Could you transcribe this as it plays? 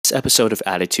This episode of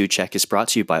Attitude Check is brought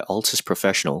to you by Altus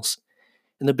Professionals.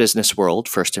 In the business world,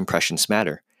 first impressions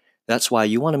matter. That's why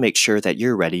you want to make sure that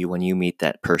you're ready when you meet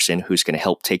that person who's going to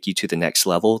help take you to the next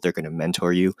level. They're going to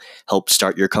mentor you, help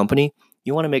start your company.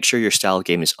 You want to make sure your style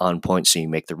game is on point so you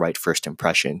make the right first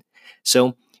impression.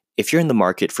 So, if you're in the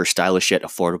market for stylish yet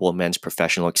affordable men's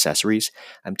professional accessories,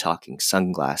 I'm talking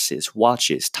sunglasses,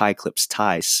 watches, tie clips,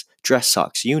 ties, dress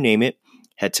socks, you name it,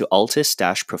 head to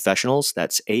Altus-Professionals,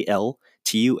 that's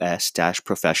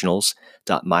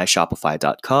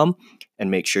ALTUS-professionals.myshopify.com, and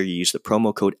make sure you use the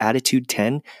promo code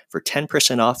ATTITUDE10 for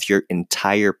 10% off your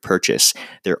entire purchase.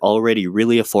 They're already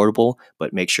really affordable,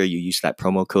 but make sure you use that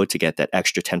promo code to get that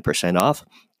extra 10% off.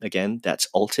 Again, that's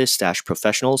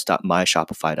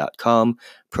altus-professionals.myshopify.com,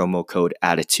 promo code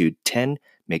ATTITUDE10.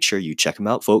 Make sure you check them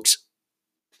out, folks.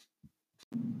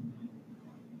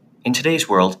 In today's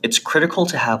world, it's critical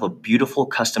to have a beautiful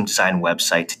custom design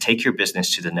website to take your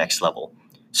business to the next level.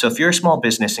 So if you're a small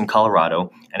business in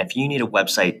Colorado, and if you need a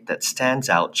website that stands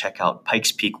out, check out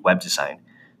Pikes Peak Web Design.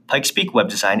 Pikes Peak Web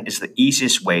Design is the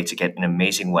easiest way to get an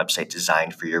amazing website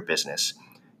designed for your business.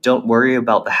 Don't worry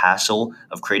about the hassle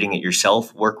of creating it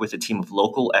yourself. Work with a team of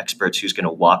local experts who's going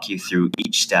to walk you through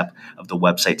each step of the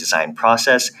website design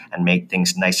process and make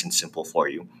things nice and simple for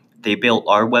you. They built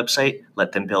our website.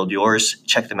 Let them build yours.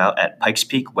 Check them out at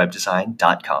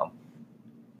pikespeakwebdesign.com.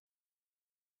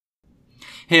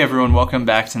 Hey everyone, welcome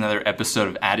back to another episode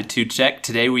of Attitude Check.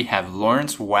 Today we have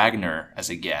Lawrence Wagner as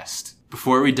a guest.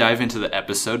 Before we dive into the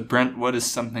episode, Brent, what is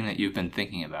something that you've been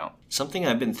thinking about? Something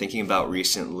I've been thinking about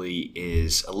recently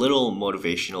is a little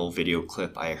motivational video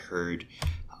clip I heard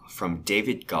from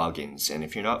David Goggins. And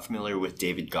if you're not familiar with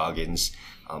David Goggins,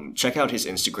 check out his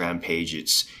Instagram page.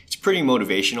 It's pretty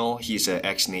motivational. He's an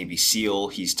ex-Navy SEAL.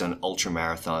 He's done ultra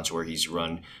marathons where he's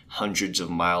run hundreds of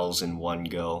miles in one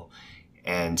go.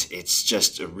 And it's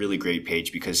just a really great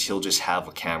page because he'll just have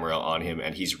a camera on him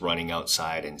and he's running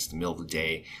outside and it's the middle of the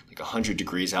day, like 100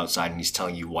 degrees outside, and he's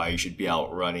telling you why you should be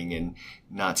out running and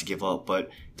not to give up.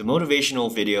 But the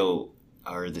motivational video,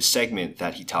 or the segment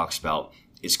that he talks about,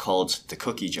 is called the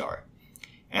cookie jar.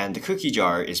 And the cookie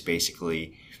jar is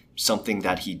basically something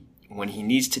that when he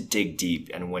needs to dig deep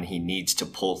and when he needs to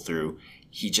pull through,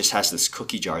 he just has this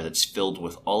cookie jar that's filled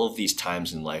with all of these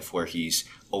times in life where he's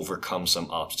overcome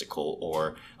some obstacle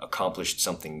or accomplished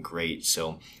something great.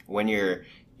 So when you're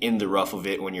in the rough of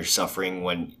it, when you're suffering,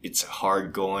 when it's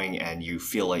hard going and you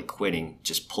feel like quitting,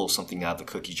 just pull something out of the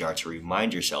cookie jar to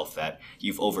remind yourself that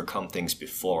you've overcome things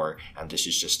before, and this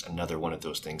is just another one of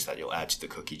those things that you'll add to the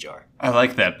cookie jar. I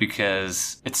like that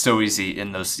because it's so easy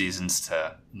in those seasons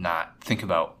to not think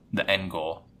about the end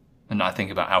goal and not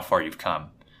think about how far you've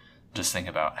come. Just think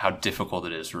about how difficult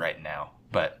it is right now.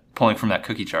 But pulling from that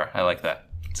cookie jar, I like that.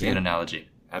 It's a good analogy.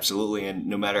 Absolutely. And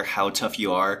no matter how tough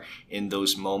you are in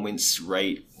those moments,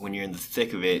 right when you're in the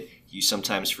thick of it, you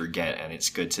sometimes forget. And it's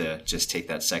good to just take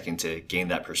that second to gain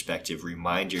that perspective,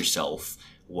 remind yourself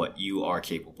what you are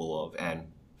capable of,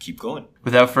 and keep going.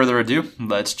 Without further ado,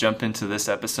 let's jump into this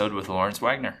episode with Lawrence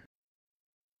Wagner.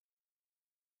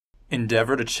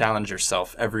 Endeavor to challenge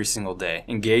yourself every single day.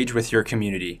 Engage with your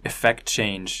community, effect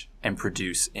change, and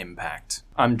produce impact.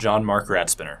 I'm John Mark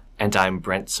Radspinner. And I'm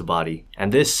Brent Sabati.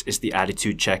 And this is the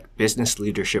Attitude Check Business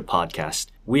Leadership Podcast.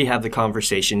 We have the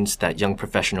conversations that young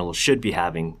professionals should be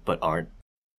having, but aren't.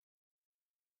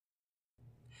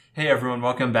 Hey everyone,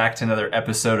 welcome back to another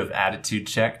episode of Attitude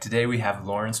Check. Today we have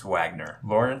Lawrence Wagner.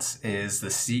 Lawrence is the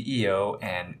CEO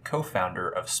and co-founder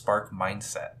of Spark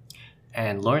Mindset.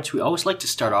 And Lawrence, we always like to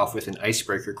start off with an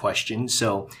icebreaker question.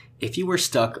 So if you were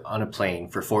stuck on a plane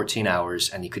for 14 hours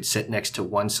and you could sit next to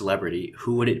one celebrity,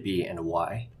 who would it be and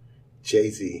why?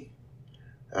 Jay-Z,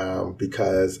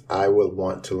 because I would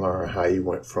want to learn how he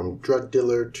went from drug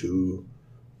dealer to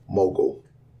mogul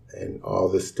and all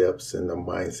the steps and the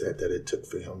mindset that it took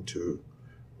for him to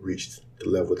reach the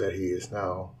level that he is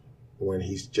now when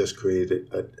he's just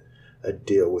created a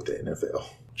deal with the NFL.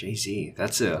 Jay-Z,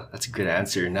 that's a good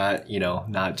answer. Not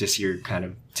just your kind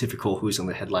of typical who's on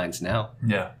the headlines now.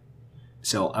 Yeah.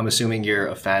 So I'm assuming you're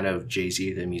a fan of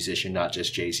Jay-Z, the musician, not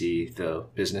just Jay-Z, the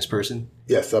business person?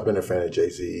 Yes, I've been a fan of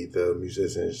Jay-Z, the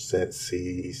musician, since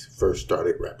he first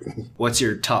started rapping. What's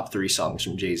your top 3 songs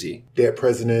from Jay-Z? Dead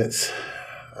Presidents,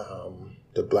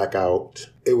 The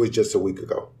Blackout. It was just a week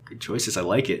ago. Good choices. I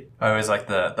like it. I always like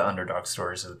the underdog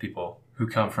stories of the people who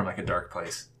come from like a dark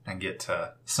place and get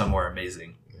to somewhere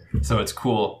amazing. So it's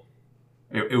cool.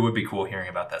 It would be cool hearing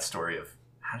about that story of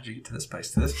how did you get to this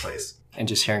place? And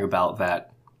just hearing about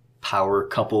that power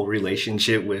couple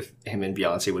relationship with him and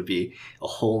Beyonce would be a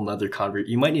whole nother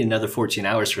conversation. You might need another 14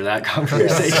 hours for that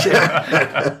conversation.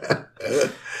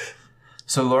 Yes.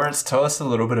 So Lawrence, tell us a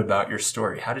little bit about your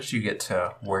story. How did you get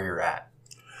to where you're at?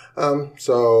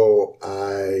 So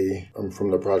I am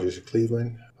from the projects of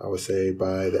Cleveland. I would say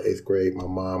by the 8th grade, my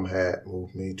mom had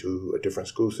moved me to a different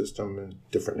school system in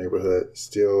a different neighborhood,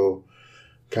 still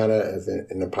kind of in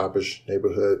a impoverished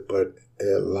neighborhood, but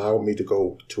it allowed me to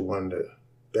go to one of the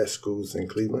best schools in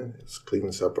Cleveland. It's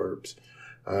Cleveland suburbs.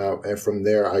 And from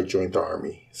there, I joined the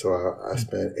Army. So I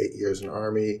spent 8 years in the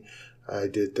Army. I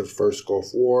did the first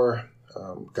Gulf War,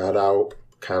 got out,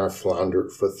 kind of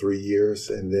floundered for 3 years.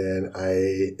 And then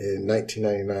in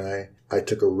 1999, I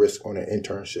took a risk on an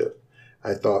internship.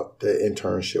 I thought the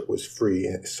internship was free,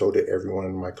 and so did everyone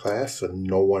in my class. So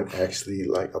no one actually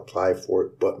applied for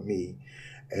it but me.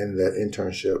 And the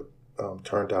internship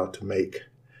turned out to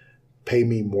pay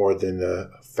me more than the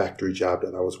factory job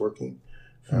that I was working.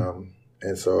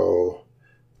 And so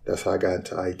that's how I got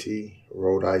into IT,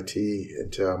 rode IT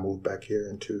until I moved back here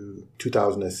into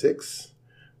 2006.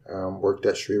 Worked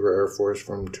at Schriever Air Force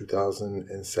from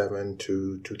 2007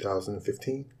 to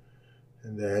 2015.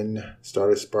 And then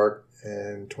started Spark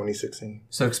in 2016.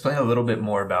 So explain a little bit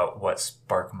more about what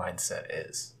Spark Mindset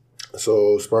is.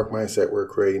 So Spark Mindset, we're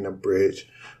creating a bridge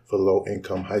for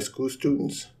low-income high school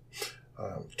students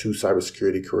to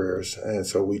cybersecurity careers. And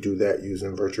so we do that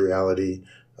using virtual reality,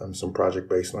 some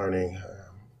project-based learning,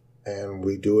 and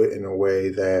we do it in a way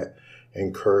that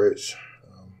encourage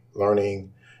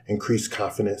learning, increase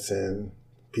confidence in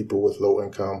people with low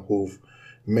income who've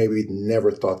maybe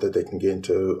never thought that they can get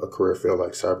into a career field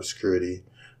like cybersecurity.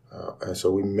 And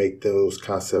so we make those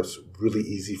concepts really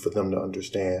easy for them to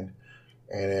understand.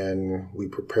 And then we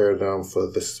prepare them for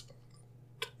this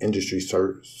industry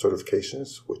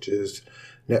certifications, which is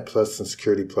Net Plus and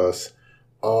Security Plus,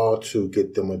 all to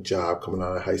get them a job coming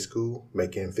out of high school,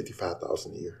 making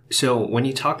 $55,000 a year. So when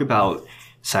you talk about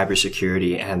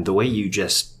cybersecurity and the way you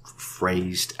just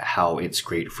phrased how it's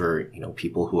great for,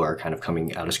 people who are kind of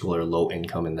coming out of school or low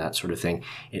income and that sort of thing,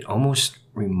 it almost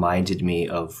reminded me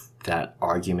of that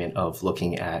argument of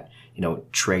looking at,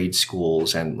 trade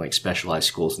schools and specialized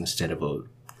schools instead of a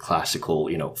classical,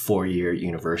 4-year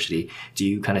university. Do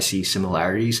you kind of see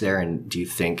similarities there? And do you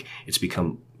think it's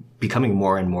becoming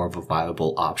more and more of a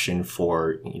viable option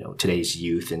for, today's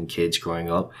youth and kids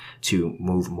growing up to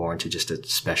move more into just a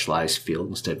specialized field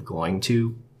instead of going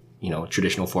to,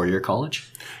 traditional 4-year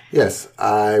college? Yes,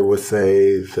 I would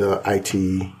say the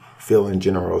IT field in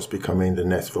general is becoming the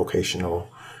next vocational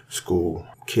school.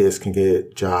 Kids can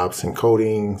get jobs in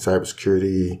coding,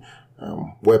 cybersecurity,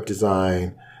 web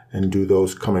design, and do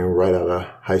those coming right out of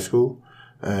high school.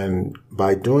 And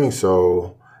by doing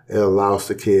so, it allows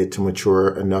the kid to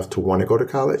mature enough to want to go to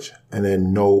college and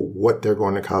then know what they're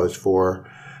going to college for,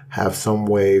 have some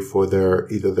way for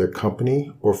either their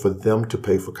company or for them to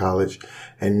pay for college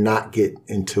and not get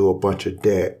into a bunch of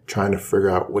debt trying to figure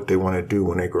out what they want to do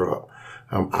when they grow up.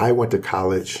 I went to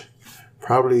college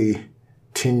probably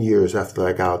 10 years after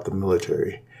I got out the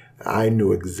military. I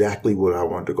knew exactly what I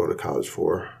wanted to go to college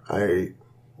for. I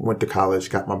went to college,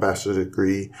 got my bachelor's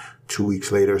degree. 2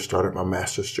 weeks later, started my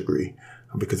master's degree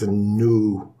because I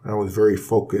knew I was very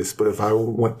focused. But if I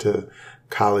went to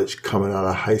college coming out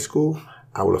of high school,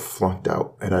 I would have flunked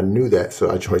out. And I knew that,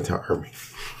 so I joined the Army.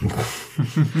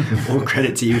 Well,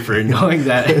 credit to you for knowing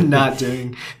that and not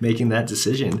making that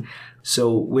decision.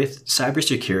 So with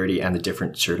cybersecurity and the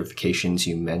different certifications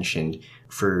you mentioned,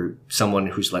 for someone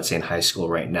who's, let's say, in high school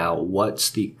right now, what's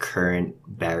the current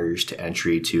barriers to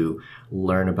entry to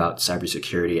learn about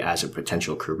cybersecurity as a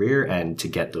potential career and to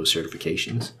get those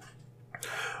certifications?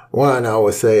 One, I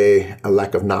would say a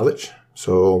lack of knowledge.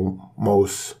 So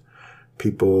most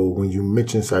people, when you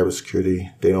mention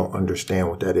cybersecurity, they don't understand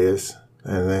what that is.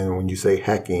 And then when you say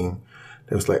hacking,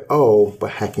 it was like, oh,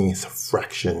 but hacking is a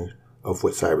fraction of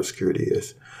what cybersecurity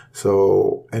is.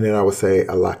 So, and then I would say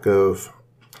a lack of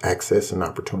access and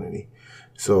opportunity.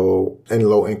 So in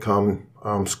low income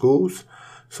schools,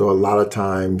 so a lot of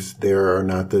times there are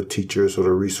not the teachers or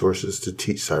the resources to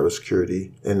teach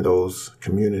cybersecurity in those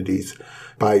communities.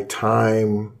 By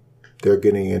time they're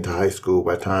getting into high school,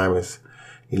 by time it's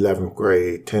 11th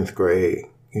grade, 10th grade,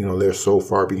 they're so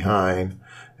far behind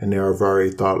and they're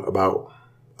already thought about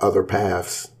other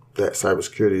paths that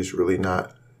cybersecurity is really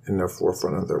not in the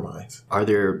forefront of their minds. Are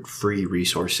there free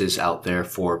resources out there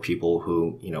for people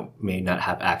who, may not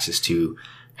have access to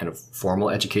kind of formal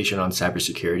education on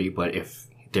cybersecurity, but if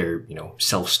they're,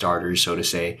 self-starters, so to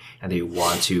say, and they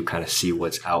want to kind of see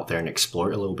what's out there and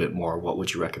explore it a little bit more, what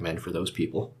would you recommend for those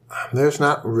people? There's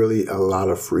not really a lot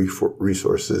of free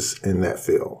resources in that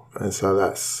field. And so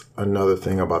that's another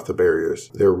thing about the barriers.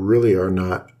 There really are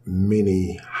not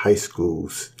many high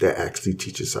schools that actually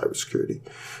teaches cybersecurity.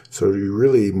 So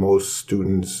most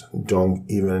students don't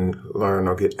even learn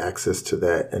or get access to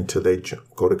that until they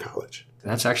go to college.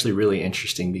 That's actually really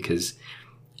interesting because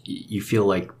you feel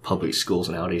like public schools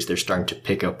nowadays, they're starting to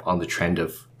pick up on the trend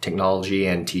of technology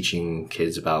and teaching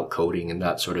kids about coding and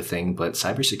that sort of thing. But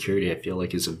cybersecurity, I feel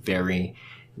like, is a very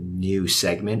new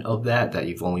segment of that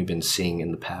you've only been seeing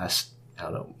in the past, I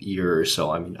don't know, year or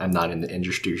so. I mean, I'm not in the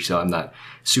industry, so I'm not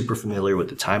super familiar with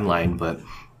the timeline, but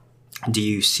do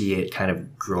you see it kind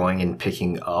of growing and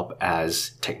picking up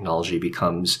as technology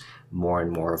becomes more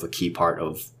and more of a key part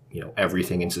of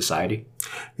everything in society?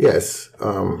 Yes,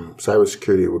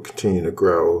 cybersecurity will continue to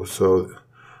grow. So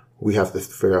we have to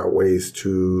figure out ways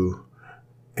to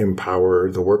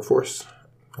empower the workforce.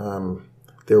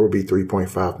 There will be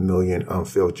 3.5 million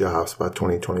unfilled jobs by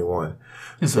 2021.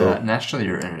 Is that nationally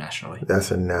or internationally?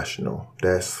 That's a national.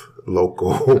 That's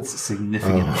local. That's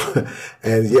significant.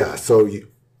 And yeah, so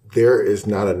there is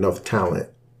not enough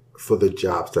talent for the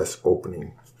jobs that's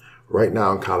opening. Right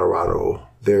now in Colorado,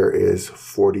 there is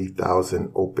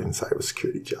 40,000 open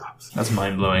cybersecurity jobs. That's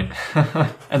mind-blowing.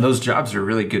 And those jobs are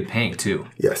really good paying, too.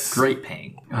 Yes. Great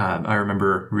paying. I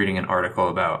remember reading an article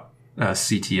about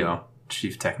CTO,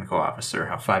 Chief Technical Officer,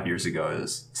 how 5 years ago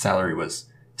his salary was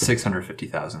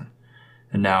 $650,000.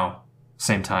 And now,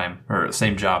 same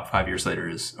job 5 years later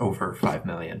is over $5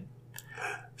 million.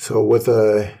 So with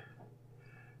a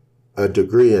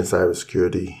degree in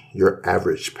cybersecurity, your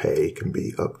average pay can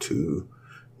be up to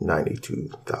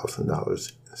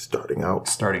 $92,000 starting out.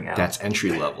 That's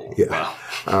entry level. Yeah.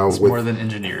 Wow. It's more than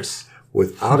engineers.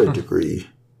 Without a degree,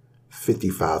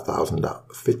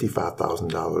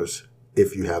 $55,000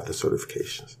 if you have the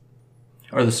certifications.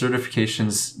 Are the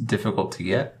certifications difficult to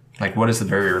get? Like, what is the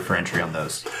barrier for entry on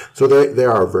those? So they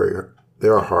are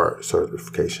hard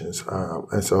certifications.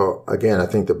 And so, again, I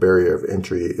think the barrier of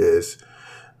entry is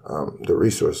the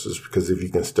resources, because if you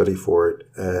can study for it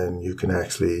and you can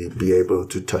actually be able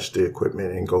to touch the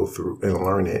equipment and go through and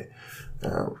learn it,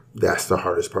 that's the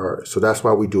hardest part. So that's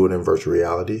why we do it in virtual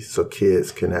reality, so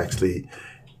kids can actually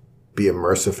be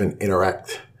immersive and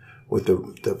interact with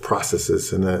the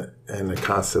processes and the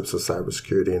concepts of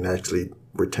cybersecurity and actually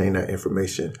retain that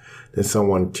information than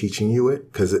someone teaching you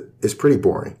it, because it's pretty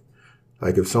boring.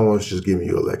 Like if someone's just giving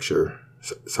you a lecture,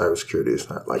 cybersecurity is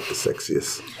not like the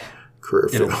sexiest career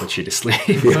field. It'll put you to sleep.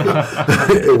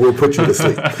 It will put you to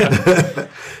sleep.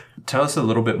 Tell us a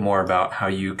little bit more about how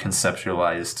you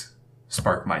conceptualized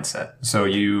Spark Mindset. So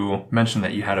you mentioned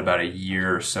that you had about a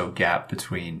year or so gap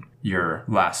between your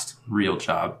last real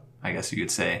job, I guess you could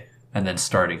say, and then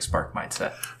starting Spark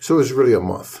Mindset. So it was really a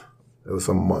month. It was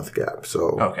a month gap.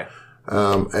 So okay.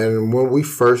 And when we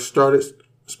first started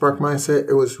Spark Mindset,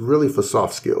 it was really for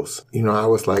soft skills. I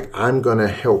was like, I'm going to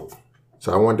help.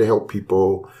 So I wanted to help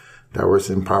people that was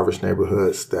in impoverished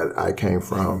neighborhoods that I came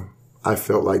from. I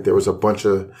felt like there was a bunch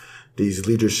of these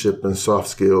leadership and soft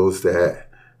skills that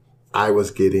I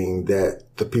was getting that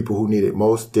the people who needed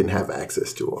most didn't have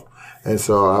access to them. And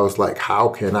so I was like, how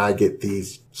can I get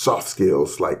these soft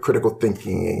skills like critical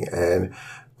thinking and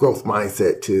growth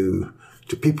mindset to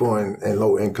people in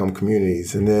low income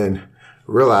communities? And then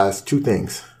realized two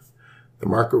things. The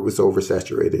market was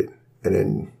oversaturated. And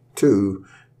then two,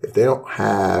 if they don't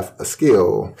have a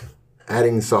skill,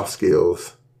 adding soft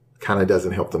skills kind of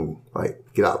doesn't help them like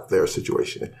get out of their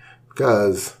situation,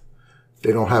 because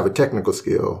they don't have a technical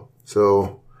skill.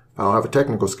 So if I don't have a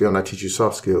technical skill and I teach you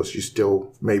soft skills, you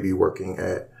still may be working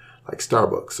at like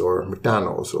Starbucks or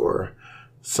McDonald's or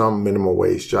some minimum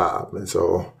wage job. And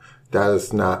so that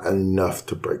is not enough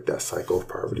to break that cycle of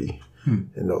poverty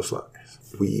in those lives.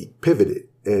 We pivoted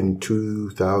in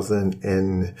 2000,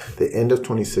 and the end of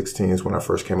 2016 is when I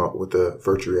first came up with the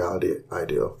virtual reality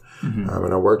idea.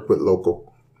 And I worked with a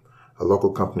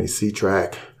local company,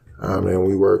 C-Track, and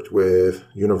we worked with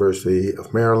University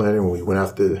of Maryland, and we went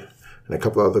after, and a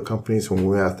couple other companies when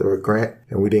we went after a grant,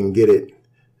 and we didn't get it.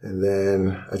 And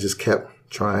then I just kept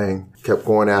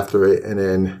going after it. And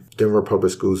then Denver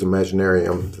Public Schools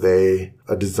Imaginarium,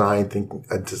 a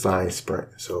design sprint.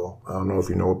 So I don't know if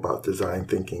you know about design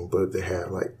thinking, but they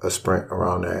had like a sprint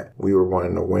around that. We were one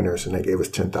of the winners, and they gave us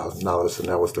 $10,000. And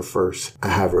that was the first I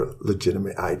have a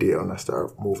legitimate idea, and I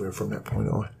started moving from that point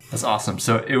on. That's awesome.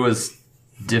 So it was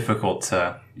difficult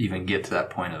to even get to that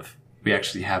point of, we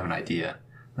actually have an idea.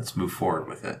 Let's move forward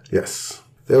with it. Yes.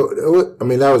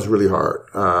 That was really hard.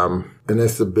 And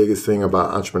that's the biggest thing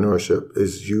about entrepreneurship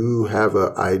is you have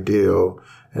an ideal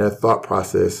and a thought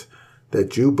process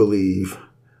that you believe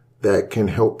that can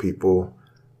help people.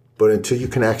 But until you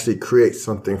can actually create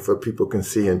something for people can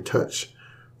see and touch,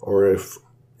 or if,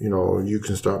 you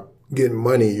can start getting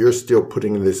money, you're still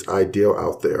putting this ideal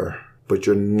out there, but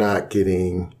you're not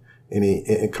getting any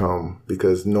income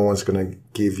because no one's going to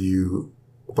give you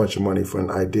a bunch of money for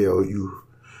an ideal.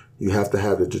 You have to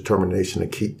have the determination to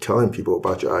keep telling people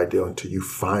about your ideal until you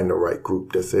find the right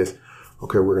group that says,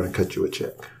 okay, we're going to cut you a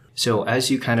check. So as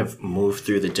you kind of move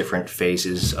through the different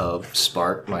phases of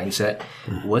Spark Mindset,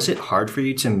 was it hard for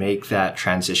you to make that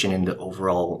transition in the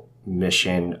overall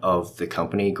mission of the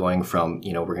company, going from,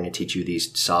 we're going to teach you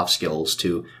these soft skills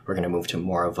to we're going to move to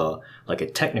more of a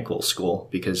technical school?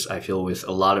 Because I feel with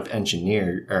a lot of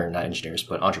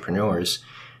entrepreneurs,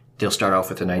 they'll start off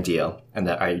with an idea, and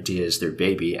that idea is their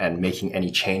baby, and making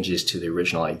any changes to the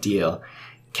original idea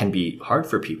can be hard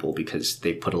for people because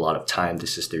they put a lot of time.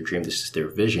 This is their dream. This is their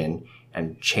vision.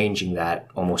 And changing that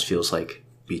almost feels like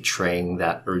betraying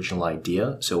that original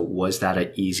idea. So was that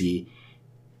an easy,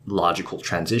 logical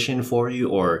transition for you,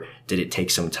 or did it take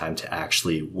some time to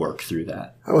actually work through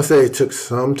that? I would say it took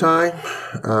some time.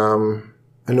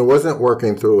 And it wasn't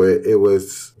working through it. It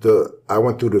was I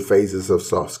went through the phases of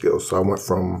soft skills. So I went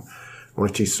from, I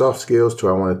want to teach soft skills to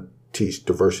I want to teach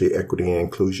diversity, equity, and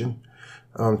inclusion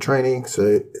training.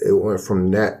 So it went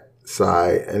from that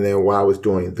side. And then while I was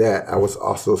doing that, I was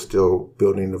also still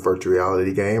building the virtual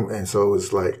reality game. And so it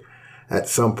was like, at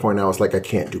some point I was like, I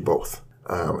can't do both.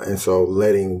 And so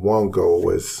letting one go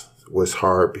was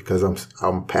hard because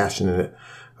I'm passionate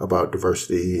about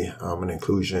diversity and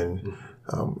inclusion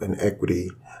and equity,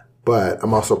 but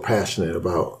I'm also passionate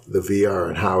about the VR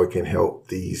and how it can help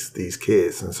these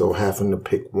kids. And so having to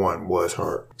pick one was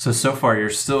hard. So far you're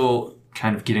still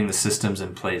kind of getting the systems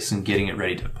in place and getting it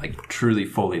ready to truly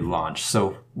fully launch.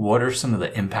 So what are some of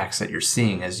the impacts that you're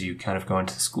seeing as you kind of go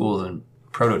into schools and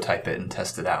prototype it and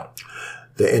test it out?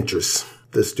 The interest,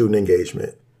 the student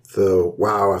engagement,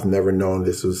 wow, I've never known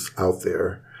this was out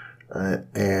there.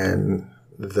 And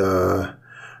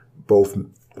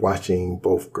watching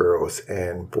both girls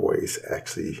and boys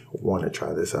actually want to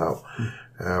try this out.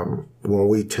 When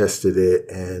we tested it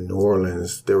in New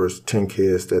Orleans, there was 10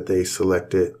 kids that they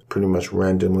selected, pretty much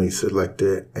randomly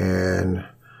selected. And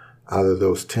out of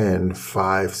those 10,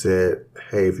 5 said,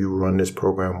 hey, if you run this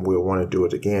program, we'll want to do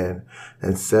it again.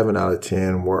 And 7 out of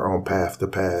 10 were on path to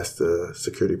pass the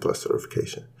Security Plus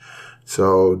certification.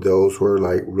 So those were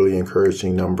really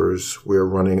encouraging numbers. We're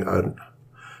running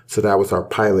so that was our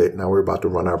pilot. Now we're about to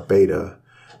run our beta.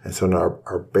 And so now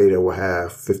our beta will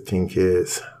have 15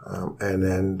 kids. And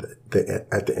then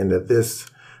at the end of this,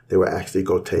 they will actually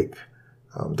go take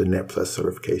the Net Plus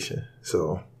certification.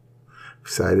 So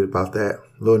excited about that.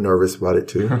 A little nervous about it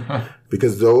too.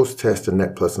 Because those tests, the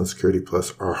Net Plus and Security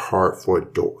Plus, are hard for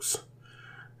adults.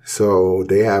 So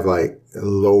they have a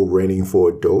low rating for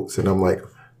adults. And I'm like,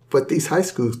 but these high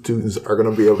school students are going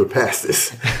to be able to pass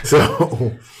this.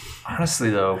 So honestly,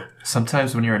 though,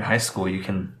 sometimes when you're in high school, you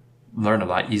can learn a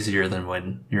lot easier than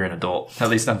when you're an adult. At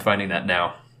least I'm finding that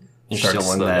now. You're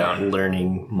still in that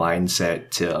learning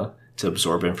mindset to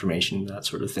absorb information, that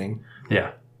sort of thing.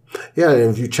 Yeah. Yeah,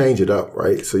 and if you change it up,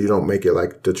 right? So you don't make it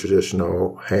like the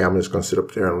traditional, hey, I'm just going to sit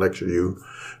up there and lecture you.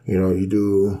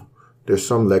 There's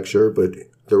some lecture, but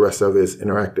the rest of it is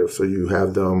interactive. So you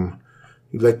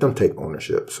let them take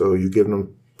ownership. So you give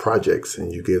them projects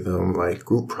and you give them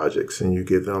group projects and you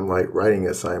give them writing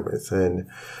assignments and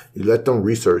you let them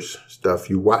research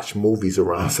stuff. You watch movies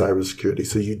around cybersecurity.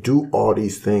 So you do all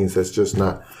these things. That's just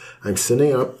not, I'm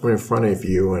sitting up in front of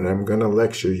you and I'm going to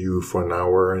lecture you for an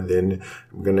hour and then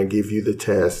I'm going to give you the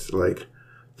test.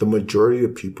 The majority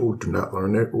of people do not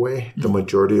learn that way. The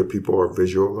majority of people are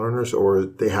visual learners or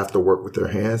they have to work with their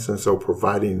hands. And so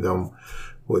providing them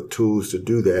with tools to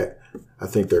do that, I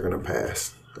think they're going to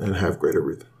pass and have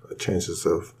greater chances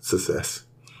of success.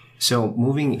 So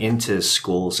moving into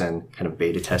schools and kind of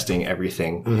beta testing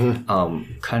everything,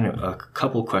 kind of a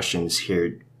couple questions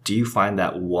here. Do you find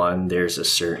that there's a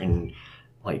certain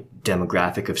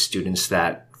demographic of students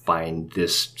that find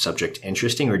this subject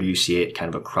interesting, or do you see it kind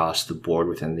of across the board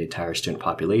within the entire student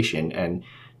population? And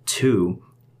 2,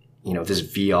 this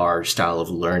VR style of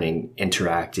learning,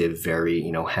 interactive, very,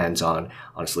 hands-on.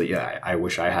 Honestly, yeah, I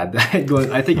wish I had that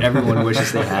going. I think everyone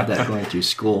wishes they had that going through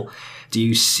school. Do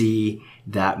you see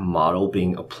that model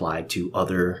being applied to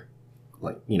other,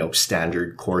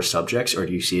 standard core subjects, or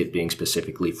do you see it being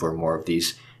specifically for more of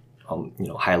these,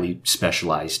 highly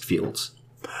specialized fields?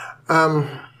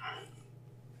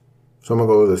 So I'm going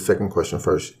to go to the second question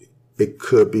first. it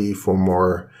could be for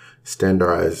more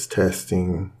standardized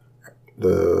testing.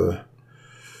 A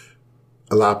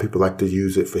lot of people like to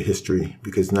use it for history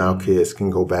because now kids can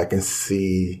go back and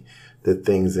see the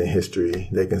things in history.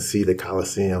 They can see the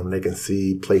Colosseum. They can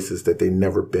see places that they've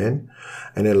never been.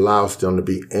 And it allows them to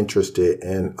be interested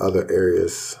in other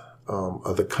areas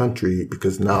of the country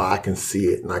because now I can see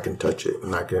it and I can touch it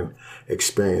and I can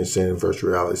experience it in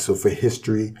virtual reality. So for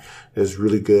history, it's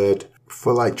really good.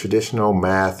 For like traditional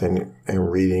math and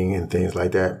reading and things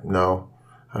like that, no,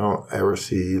 I don't ever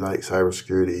see like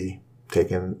cybersecurity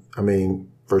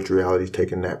virtual reality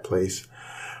taking that place.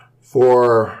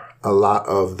 For a lot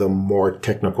of the more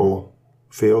technical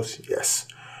fields, yes.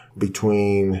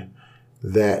 Between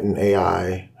that and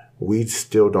AI, we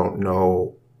still don't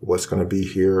know what's going to be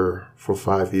here for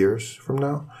 5 years from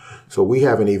now. So we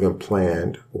haven't even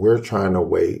planned. We're trying to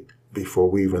wait before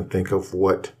we even think of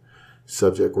what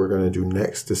subject we're going to do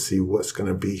next to see what's going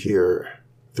to be here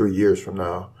 3 years from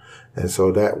now. And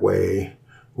so that way,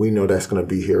 we know that's going to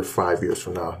be here 5 years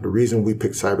from now. The reason we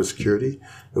picked cybersecurity,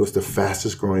 it was the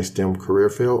fastest growing STEM career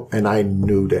field. And I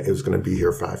knew that it was going to be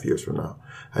here 5 years from now.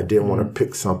 I didn't want to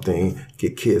pick something,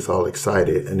 get kids all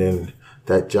excited, and then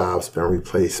that job's been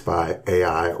replaced by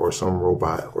AI or some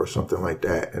robot or something like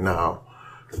that. And now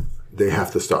they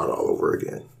have to start all over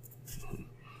again.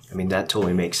 I mean, that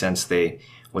totally makes sense.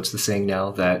 What's the saying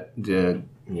now that the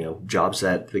jobs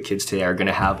that the kids today are going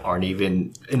to have aren't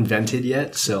even invented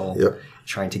yet? So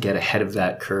trying to get ahead of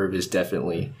that curve is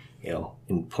definitely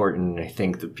important. I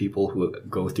think the people who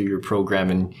go through your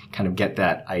program and kind of get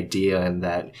that idea and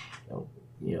that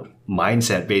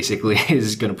mindset basically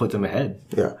is going to put them ahead.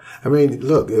 Yeah, I mean,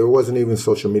 look, it wasn't even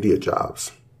social media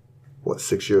jobs.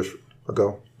 6 years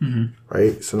ago,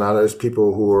 right? So now there's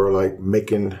people who are like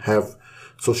have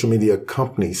social media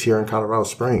companies here in Colorado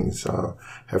Springs,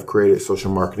 have created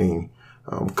social marketing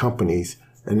companies,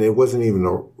 and it wasn't even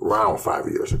around 5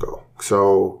 years ago.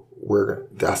 So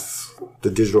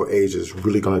the digital age is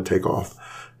really going to take off,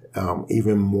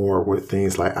 even more with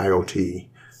things like IoT,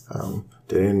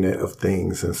 the Internet of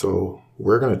Things, and so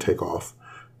we're going to take off.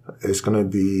 It's going to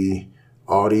be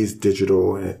all these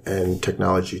digital and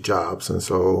technology jobs, and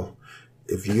so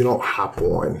if you don't hop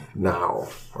on now,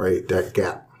 right, that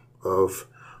gap of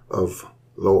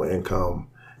low income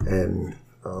and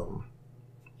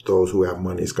those who have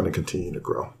money is going to continue to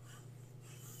grow.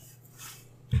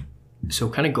 So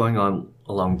kind of going on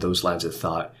along those lines of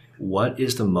thought, what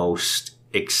is the most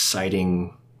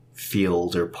exciting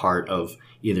field or part of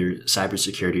either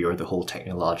cybersecurity or the whole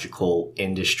technological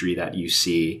industry that you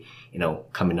see,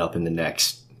 coming up in the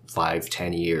next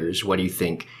 5-10 years? What do you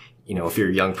think, if you're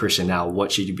a young person now,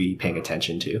 what should you be paying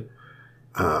attention to?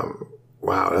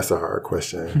 Wow, that's a hard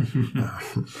question.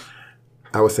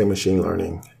 I would say machine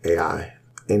learning, AI,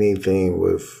 anything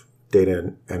with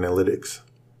data analytics.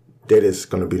 Data is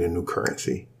going to be the new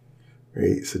currency,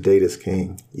 right? So data is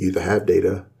king. You either have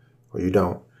data or you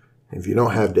don't. And if you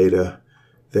don't have data,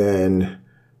 then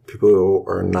people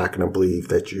are not going to believe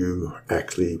that you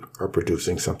actually are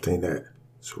producing something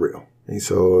that's real. And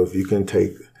so if you can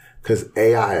because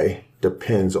AI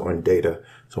depends on data.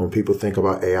 So when people think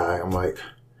about AI, I'm like,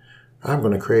 I'm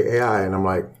going to create AI. And I'm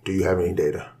like, do you have any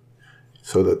data?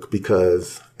 So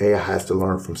because AI has to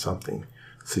learn from something.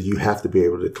 So you have to be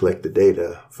able to collect the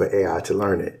data for AI to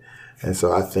learn it. And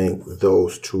so I think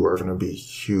those two are going to be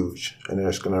huge. And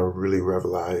it's going to really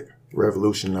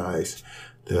revolutionize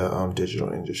the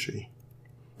digital industry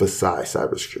besides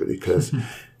cybersecurity, because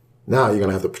now you're going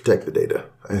to have to protect the data.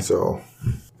 And so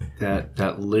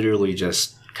that literally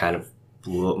just kind of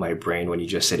blew up my brain when you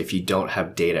just said, if you don't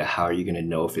have data, how are you going to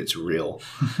know if it's real?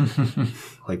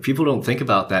 Like, people don't think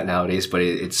about that nowadays, but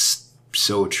it's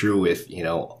so true with,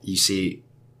 you see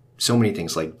so many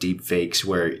things like deep fakes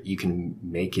where you can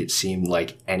make it seem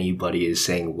like anybody is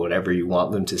saying whatever you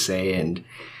want them to say. And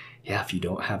yeah, if you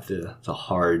don't have the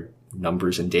hard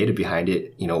numbers and data behind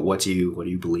it, what do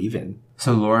you believe in?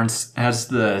 So Lawrence, as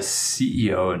the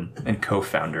CEO and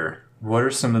co-founder, what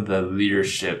are some of the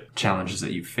leadership challenges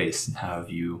that you've faced and how have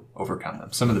you overcome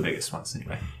them? Some of the biggest ones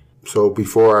anyway. So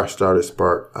before I started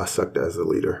Spark, I sucked as a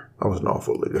leader. I was an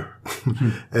awful leader.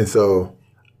 And so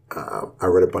I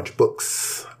read a bunch of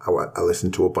books. I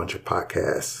listened to a bunch of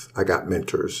podcasts. I got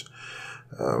mentors.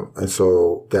 And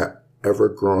so that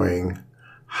ever-growing,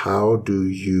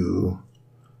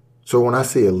 so when I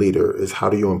say a leader, is how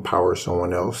do you empower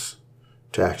someone else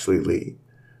to actually lead?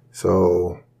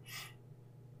 So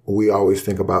we always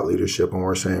think about leadership and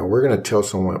we're saying, we're going to tell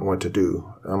someone what to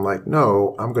do. I'm like,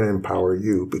 no, I'm going to empower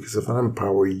you, because if I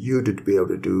empower you to be able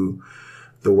to do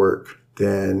the work,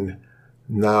 then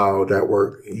now that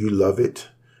work, you love it.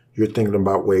 you're thinking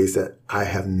about ways that I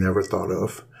have never thought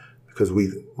of, because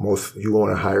you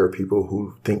want to hire people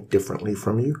who think differently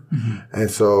from you. Mm-hmm.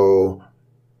 And so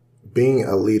being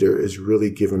a leader is really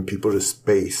giving people the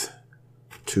space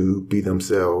to be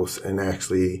themselves and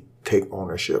actually take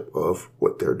ownership of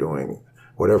what they're doing,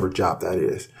 whatever job that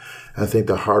is. And I think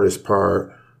the hardest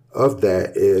part of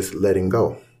that is letting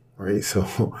go, right?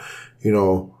 So,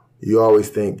 you always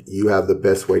think you have the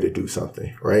best way to do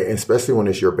something, right? And especially when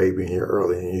it's your baby and you're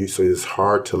early so it's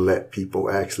hard to let people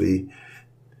actually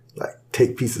like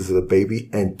take pieces of the baby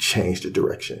and change the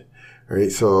direction,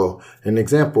 right? So an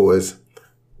example is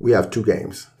we have 2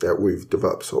 games that we've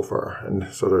developed so far,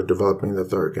 and so they're developing the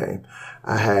 3rd game.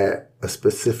 I had a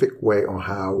specific way on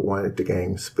how I wanted the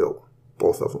games built,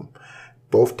 both of them.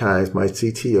 Both times my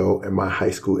CTO and my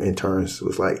high school interns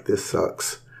was like, this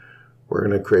sucks. We're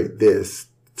going to create this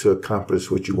to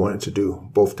accomplish what you wanted to do.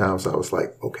 Both times I was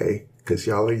like, okay, because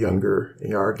y'all are younger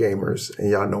and y'all are gamers and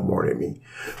y'all know more than me.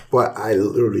 But I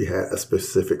literally had a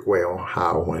specific way on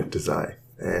how I wanted to design,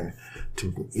 and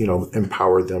to,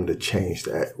 empower them to change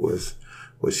that was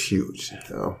huge.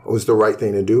 It was the right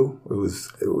thing to do. It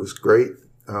was great.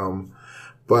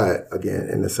 But again,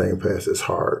 in the same path, it's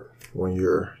hard when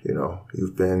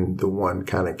you've been the one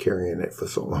kind of carrying it for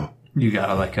so long. You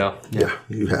gotta let go. Yeah,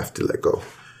 you have to let go.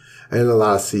 And a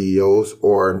lot of CEOs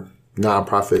or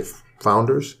nonprofit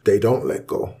founders, they don't let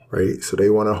go, right? So they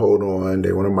want to hold on,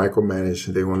 they want to micromanage,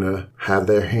 they want to have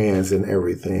their hands in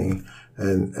everything.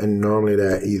 And normally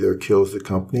that either kills the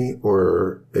company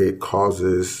or it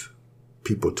causes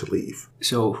people to leave.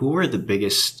 So who were the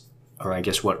biggest, or I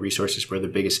guess what resources were the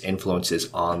biggest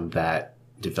influences on that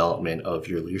development of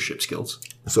your leadership skills?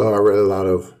 So I read a lot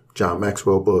of John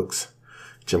Maxwell books,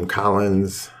 Jim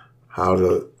Collins,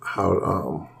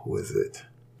 who is it?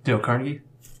 Dale Carnegie?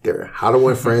 How to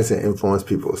Win Friends and Influence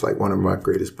People. It's like one of my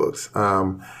greatest books.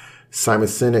 Simon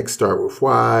Sinek, Start With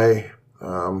Why,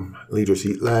 Leaders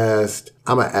Eat Last.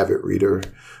 I'm an avid reader.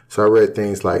 So I read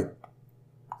things like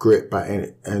Grit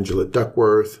by Angela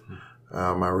Duckworth.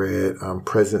 I read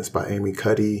Presence by Amy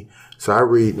Cuddy. So I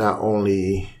read not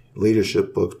only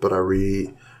leadership books, but I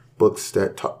read books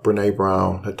that Brene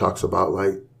Brown that talks about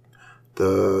like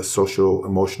the social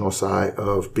emotional side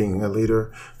of being a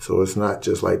leader. So it's not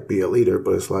just like be a leader,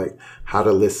 but it's like how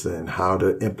to listen, how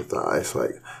to empathize.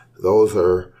 Like those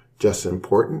are just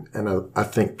important. And I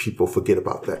think people forget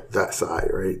about that side,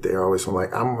 right? They're always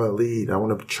like, I'm going to lead, I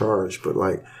want to charge, but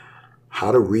like how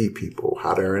to read people,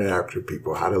 how to interact with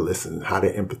people, how to listen, how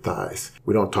to empathize.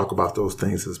 We don't talk about those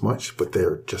things as much, but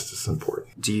they're just as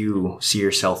important. Do you see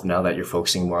yourself, now that you're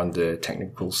focusing more on the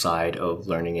technical side of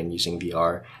learning and using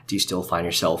VR, do you still find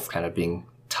yourself kind of being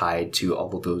tied to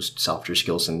all of those softer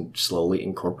skills and slowly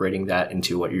incorporating that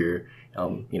into what you're,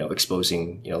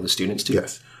 exposing, the students to?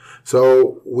 Yes.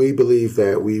 So we believe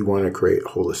that we want to create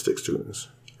holistic students.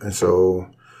 And so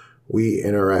we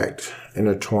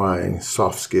intertwine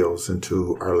soft skills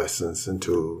into our lessons,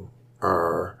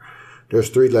 there's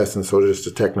 3 lessons. So there's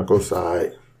the technical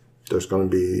side, there's going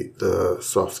to be the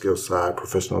soft skills side,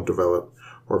 professional development,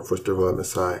 workforce development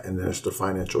side, and then there's the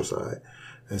financial side.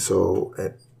 And so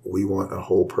we want a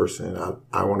whole person.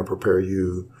 I want to prepare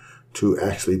you to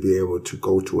actually be able to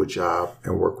go to a job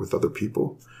and work with other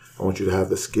people. I want you to have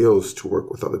the skills to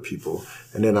work with other people.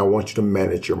 And then I want you to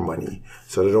manage your money.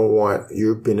 So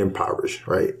you've been impoverished,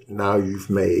 right? Now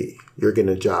you're getting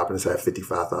a job and it's at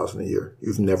 $55,000 a year.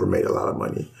 You've never made a lot of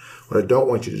money. What I don't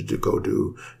want you to go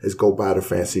do is go buy the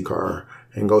fancy car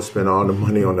and go spend all the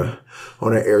money on the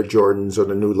Air Jordans or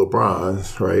the new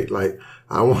LeBrons, right? Like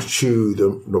I want you,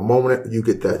 the moment you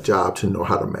get that job, to know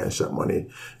how to manage that money.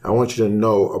 I want you to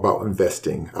know about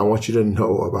investing. I want you to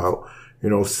know about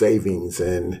savings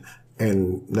and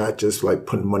not just like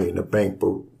putting money in the bank, but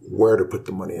where to put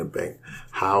the money in the bank,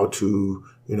 how to,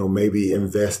 maybe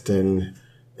invest in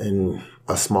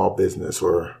a small business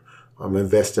or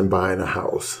invest in buying a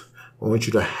house. I want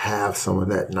you to have some of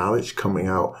that knowledge coming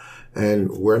out,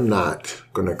 and we're not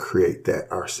going to create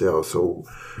that ourselves. So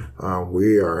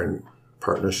we are in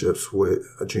partnerships with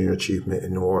a Junior Achievement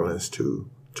in New Orleans to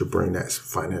bring that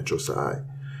financial side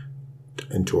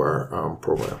into our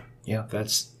program. Yeah,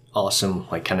 that's awesome.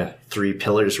 Like kind of 3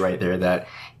 pillars right there that,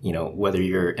 whether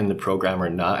you're in the program or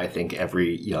not, I think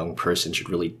every young person should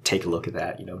really take a look at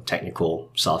that,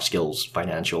 technical, soft skills,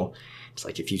 financial. It's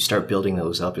like if you start building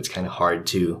those up, it's kind of hard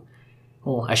to,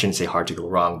 well, I shouldn't say hard to go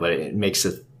wrong, but it makes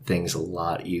things a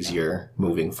lot easier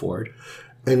moving forward.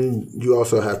 And you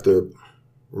also have to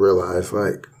realize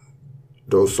like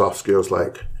those soft skills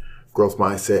like growth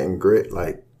mindset and grit,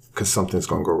 like, because something's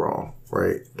going to go wrong,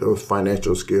 right? Those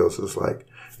financial skills is like,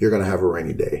 you're going to have a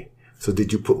rainy day. So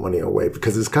did you put money away?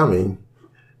 Because it's coming.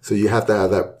 So you have to have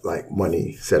that like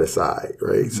money set aside,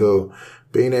 right? Mm-hmm. So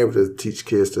being able to teach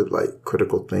kids to like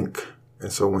critical think.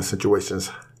 And so when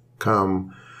situations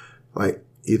come, like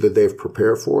either they've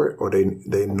prepared for it or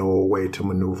they know a way to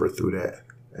maneuver through that.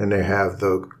 And they have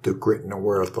the grit and the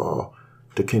wherewithal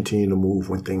to continue to move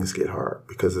when things get hard,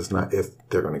 because it's not if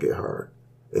they're going to get hard,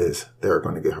 is they're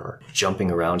going to get hard. Jumping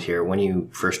around here, when you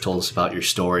first told us about your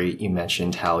story, you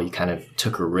mentioned how you kind of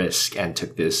took a risk and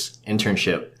took this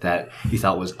internship that you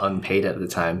thought was unpaid at the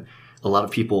time. A lot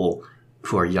of people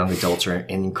who are young adults or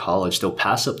in college, they'll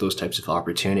pass up those types of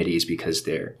opportunities because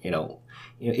they're,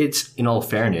 it's, in all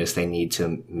fairness, they need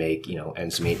to make,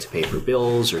 ends meet to pay for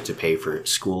bills or to pay for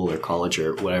school or college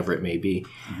or whatever it may be.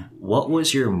 Mm-hmm. What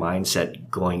was your mindset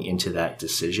going into that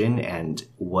decision, and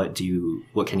what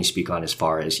can you speak on as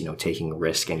far as, taking a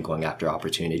risk and going after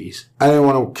opportunities? I didn't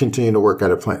want to continue to work at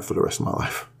a plant for the rest of my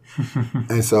life.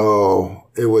 And so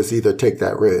it was either take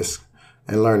that risk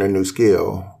and learn a new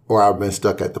skill, or I've been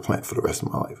stuck at the plant for the rest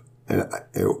of my life.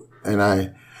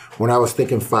 And when I was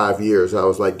thinking 5 years, I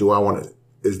was like,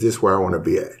 is this where I want to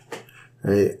be at?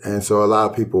 Right? And so a lot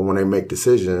of people, when they make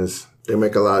decisions, they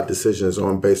make a lot of decisions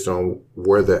based on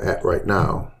where they're at right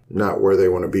now, not where they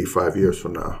want to be 5 years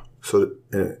from now. So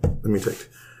let me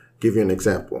give you an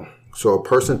example. So a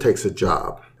person takes a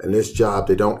job, and this job,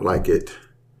 they don't like it.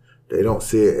 They don't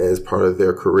see it as part of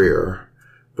their career,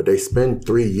 but they spend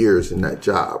 3 years in that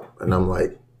job. And I'm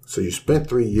like, so you spent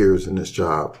 3 years in this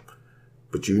job,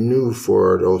 but you knew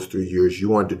for those 3 years you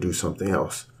wanted to do something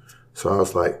else. So I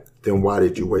was like, then why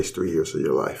did you waste 3 years of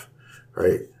your life,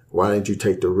 right? Why didn't you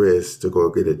take the risk to go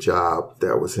get a job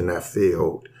that was in that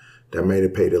field that may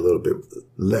have paid a little bit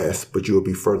less, but you'll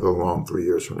be further along 3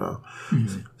 years from now?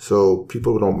 Mm-hmm. So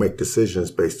people don't make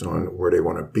decisions based on where they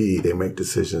want to be. They make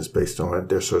decisions based on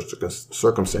their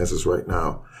circumstances right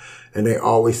now. And they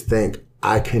always think,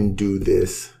 I can do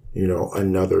this,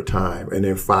 another time. And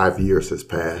then 5 years has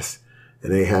passed.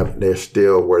 And they're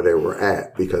still where they were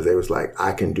at because they was like,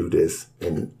 I can do this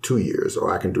in 2 years,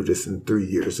 or I can do this in 3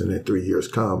 years. And then 3 years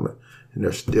come and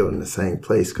they're still in the same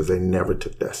place because they never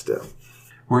took that step.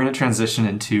 We're going to transition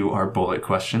into our bullet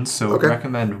questions. So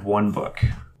recommend one book.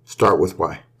 Start with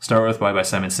Why. Start with Why by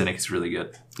Simon Sinek is really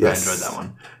good. Yes. I enjoyed that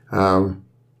one.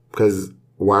 Because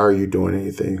why are you doing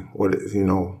anything? What is,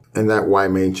 and that why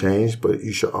may change, but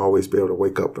you should always be able to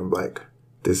wake up and be like,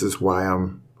 this is why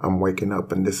I'm waking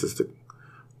up, and this is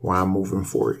why I'm moving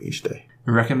forward each day.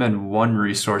 Recommend one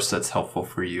resource that's helpful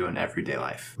for you in everyday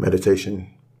life.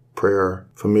 Meditation, prayer.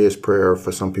 For me, it's prayer.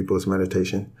 For some people, it's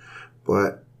meditation.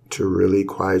 But to really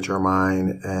quiet your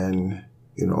mind and,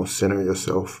 center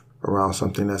yourself around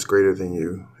something that's greater than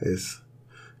you is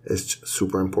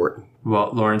super important.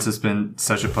 Well, Lawrence, it's been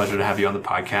such a pleasure to have you on the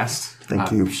podcast.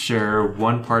 Thank you. Share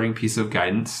one parting piece of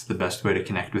guidance, the best way to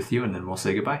connect with you, and then we'll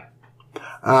say goodbye.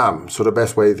 So the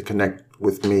best way to connect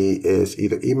with me is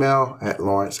either email at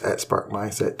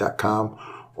lawrence@sparkmindset.com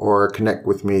or connect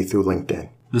with me through LinkedIn.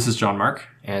 This is John Mark.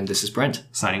 And this is Brent.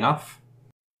 Signing off.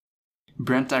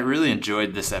 Brent, I really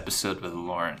enjoyed this episode with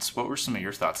Lawrence. What were some of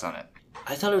your thoughts on it?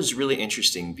 I thought it was really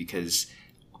interesting because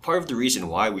part of the reason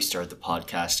why we started the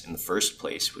podcast in the first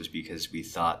place was because we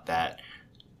thought that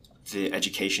the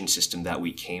education system that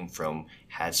we came from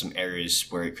had some areas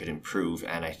where it could improve.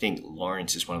 And I think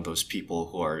Lawrence is one of those people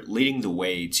who are leading the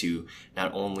way to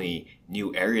not only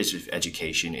new areas of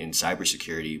education in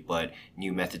cybersecurity, but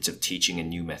new methods of teaching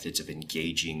and new methods of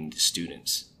engaging the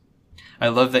students. I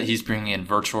love that he's bringing in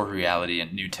virtual reality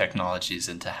and new technologies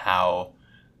into how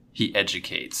he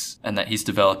educates, and that he's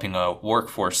developing a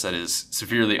workforce that is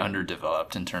severely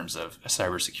underdeveloped in terms of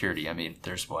cybersecurity. I mean,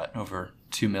 there's over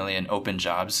 2 million open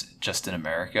jobs just in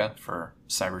America for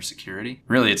cybersecurity.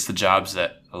 Really, it's the jobs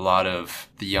that a lot of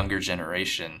the younger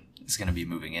generation is going to be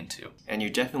moving into. And you're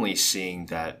definitely seeing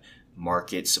that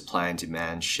market supply and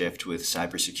demand shift with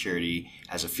cybersecurity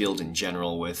as a field in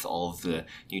general, with all of the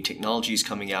new technologies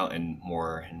coming out and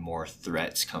more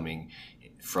threats coming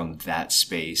from that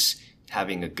space.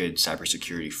 Having a good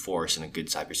cybersecurity force and a good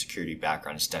cybersecurity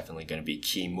background is definitely going to be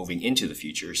key moving into the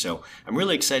future. So I'm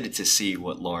really excited to see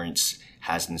what Lawrence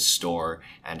has in store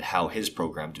and how his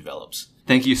program develops.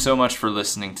 Thank you so much for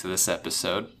listening to this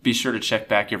episode. Be sure to check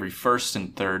back every first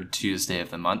and third Tuesday of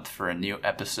the month for a new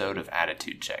episode of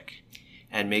Attitude Check.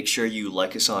 And make sure you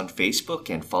like us on Facebook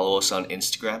and follow us on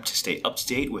Instagram to stay up to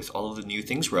date with all of the new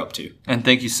things we're up to. And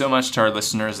thank you so much to our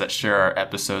listeners that share our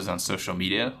episodes on social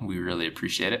media. We really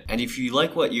appreciate it. And if you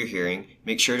like what you're hearing,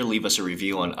 make sure to leave us a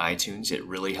review on iTunes. It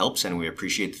really helps and we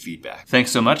appreciate the feedback.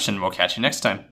 Thanks so much, and we'll catch you next time.